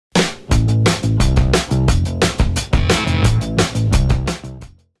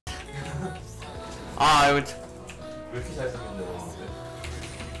이거 왜 이렇게 잘생겼냐 너한테?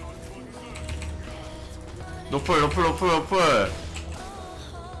 노플 노플 노플 노플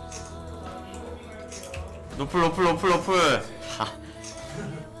노플 노플 노플 노플. 하.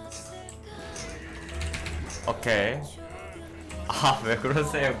 오케이. 아, 왜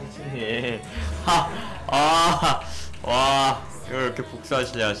그러세요, 코치님. 와, 이걸 이렇게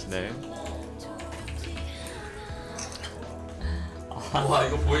복수하시려 하시네. 와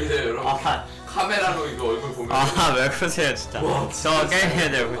이거 보이세요 여러분? 카메라로 이거 얼굴 보면 왜 그러세요, 진짜. 와, 저 게임 해야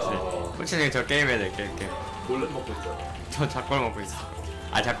돼요, 코치님. 와. 코치님, 저 게임 해야 돼요, 게임. 몰래 먹고 있잖아. 저 작골 먹고 있어.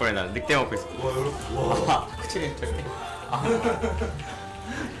 아, 작골이 나 늑대 먹고 있어. 와 여러분 와. 코치님, 저 게임.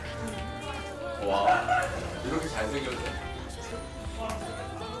 와 이렇게 잘생겼네.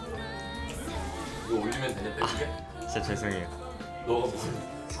 이거 올리면 되냐 이게? 진짜 죄송해요. 너가 무슨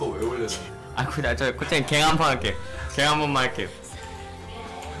그거 왜 올렸어? 아, 저 코치님 갱 한 번 할게요. 갱 한 번만 할게요.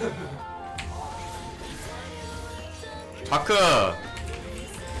 자크.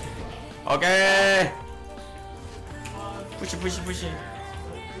 오케이. 푸시.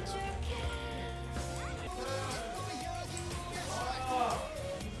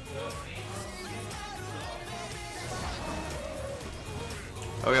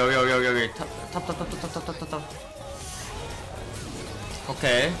 여기 탑.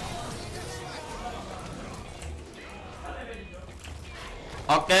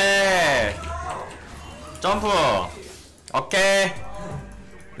 오케이. 점프. 오케이.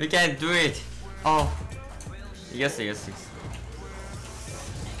 We can do it. 이겼어.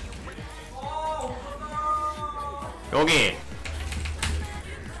 여기.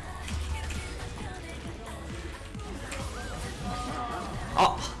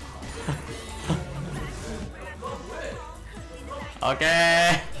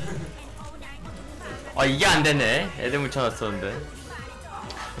 오케이. 이게 안 되네. 애들 묻혀놨었는데.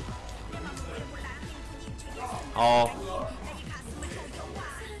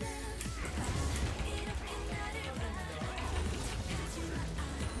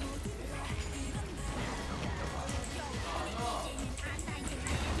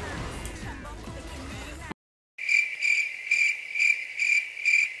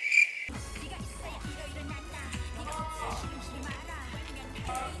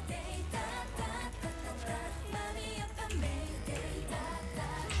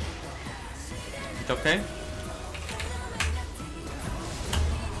 오케이.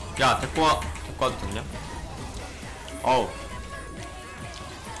 야, 데리고 와도 되냐? 어우.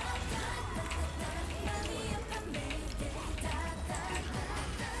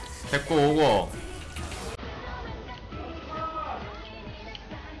 데리고 오고.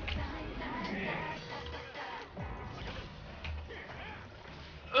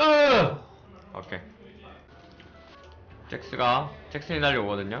 오케이. 잭슨이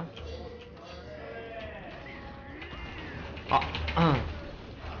달려오거든요?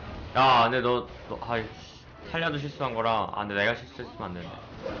 야, 근데 살려도 실수한 거라. 근데 내가 실수했으면 안 되는데.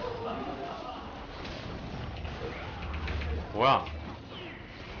 뭐야?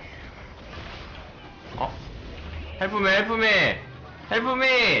 Help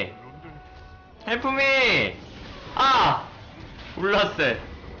me! 몰랐어.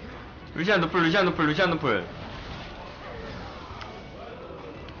 루시안 노플.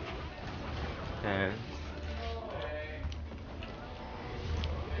 네.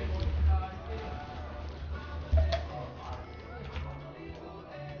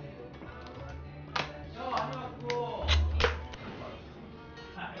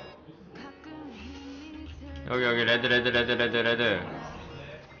 여기 레드.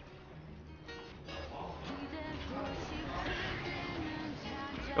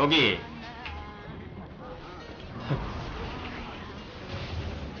 여기.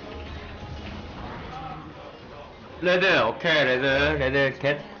 레드. 오케이. 레드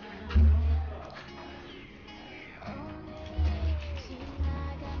겟.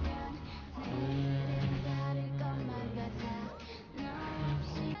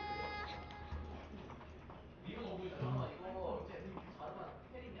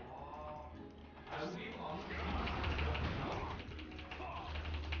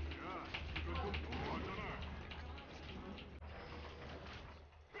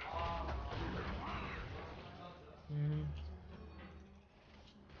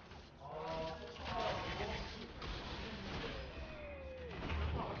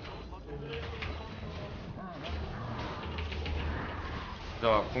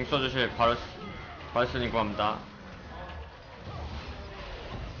 공 써주실 바르스님 구합니다.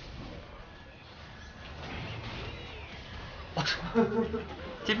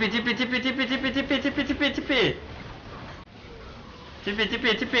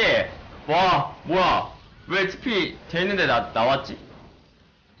 TP. 와, 뭐야? 왜 TP 돼 있는데 나왔지?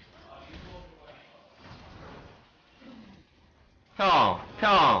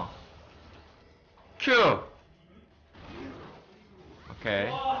 형 큐. 오케이.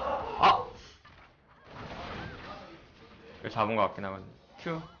 아, 이거 잡은 것 같긴 하거든.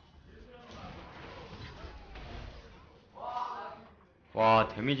 큐. 와,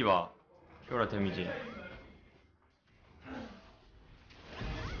 데미지 봐. 큐라 데미지.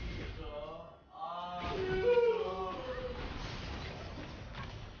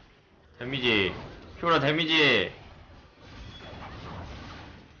 데미지. 큐라 데미지.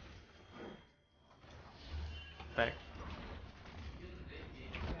 백.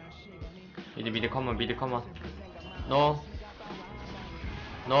 미드 컴온, 미드 컴온. 노.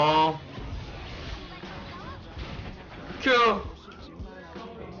 노. 큐.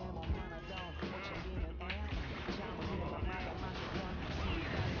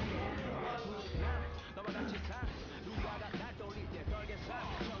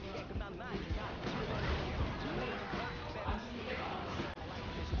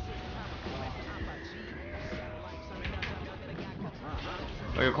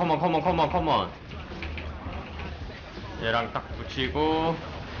 여기 컴온. 얘랑 딱 붙이고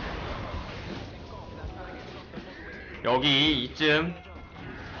여기 이쯤.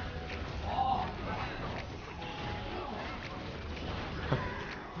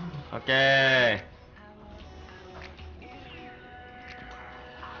 오케이.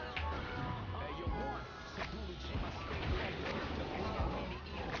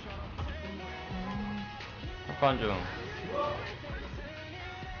 습관 중.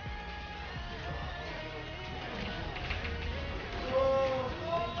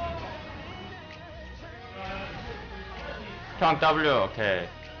 평 W. 오케이.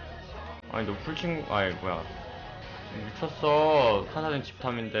 아니 너 풀친구 아니 뭐야 미쳤어. 카사딘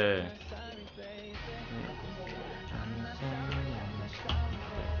집탐인데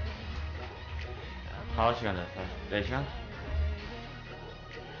 5시간 됐어. 4시간?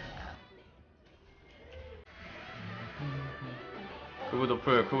 그부도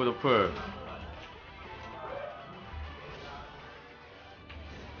풀.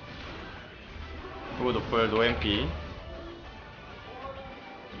 노엠피.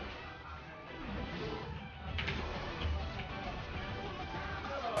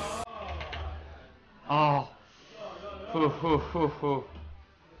 아, 후후후후.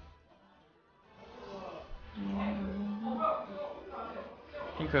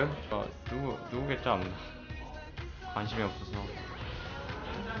 핑크? 누구겠죠? 아무나 관심이 없어서.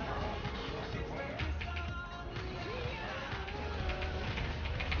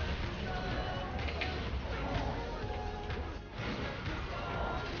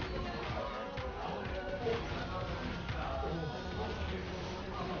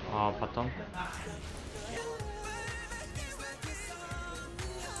 아, 바텀?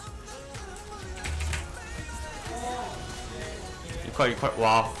 이퀄,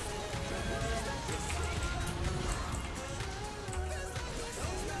 와.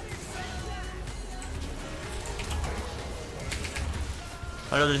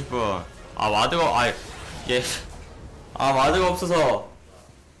 살려주실 분. 아, 와드가, 예. 아, 와드가 없어서.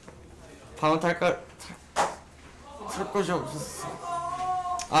 방어 탈 곳이 없었어.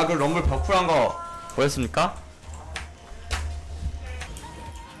 아, 그 럼블 버프한 거 보였습니까?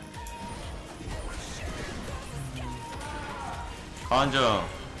 가은중.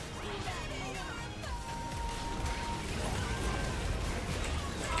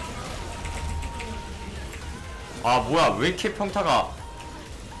 아, 뭐야, 왜 이렇게 평타가.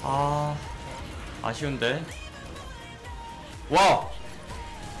 아, 아쉬운데. 와!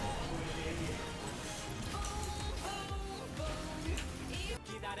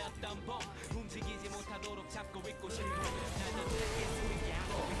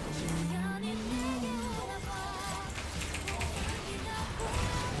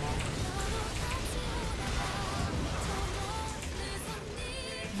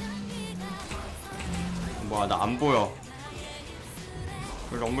 뭐야, 나 안 보여.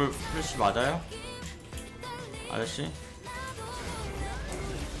 그 럼블 플래시 맞아요? 아저씨?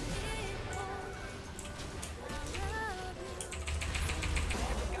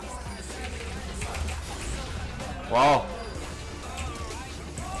 와우.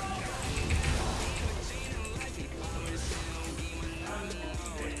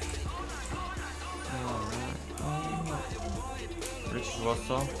 그렇지,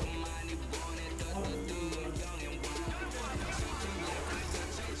 죽었어.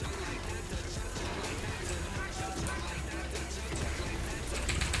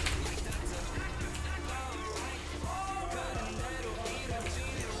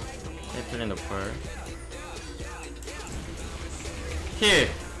 헤이틀린 노플.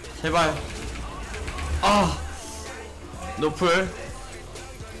 힐 제발. 아 노플.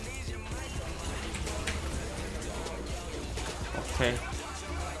 오케이.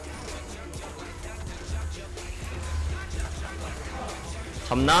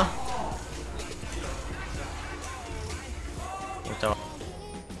 잡나? 못 잡아.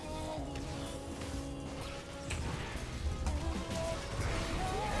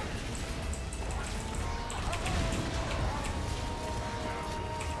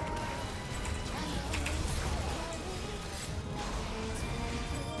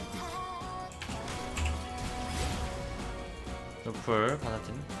 노플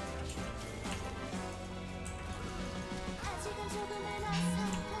받아진.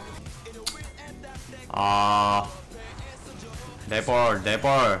 아 네벌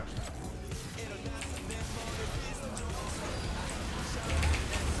네벌.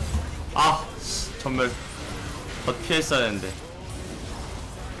 아 전멸 더 피했어야 했는데.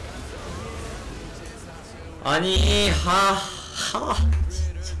 아니 하하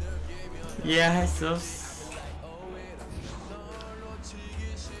이해할 수 없어.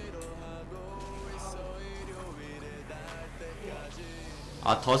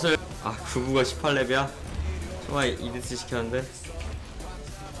 아 덫을 아 구구가 18렙이야? 정말 이디스 시켰는데.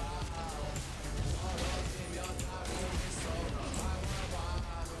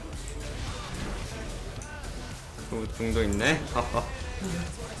 그 중도 있네.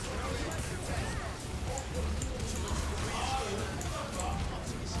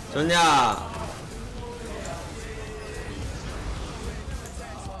 좋냐?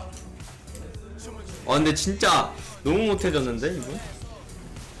 근데 진짜 너무 못해졌는데 이거?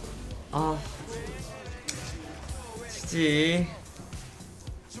 아 지지.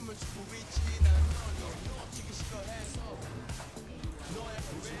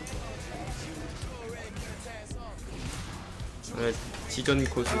 왜 지전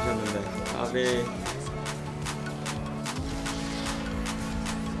고수셨는데 아베.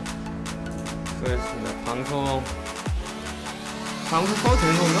 수고했습니다. 방송 써도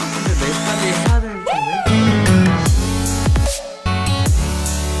되는 건가? 근데 내 스타일이 해야 되는 텐데.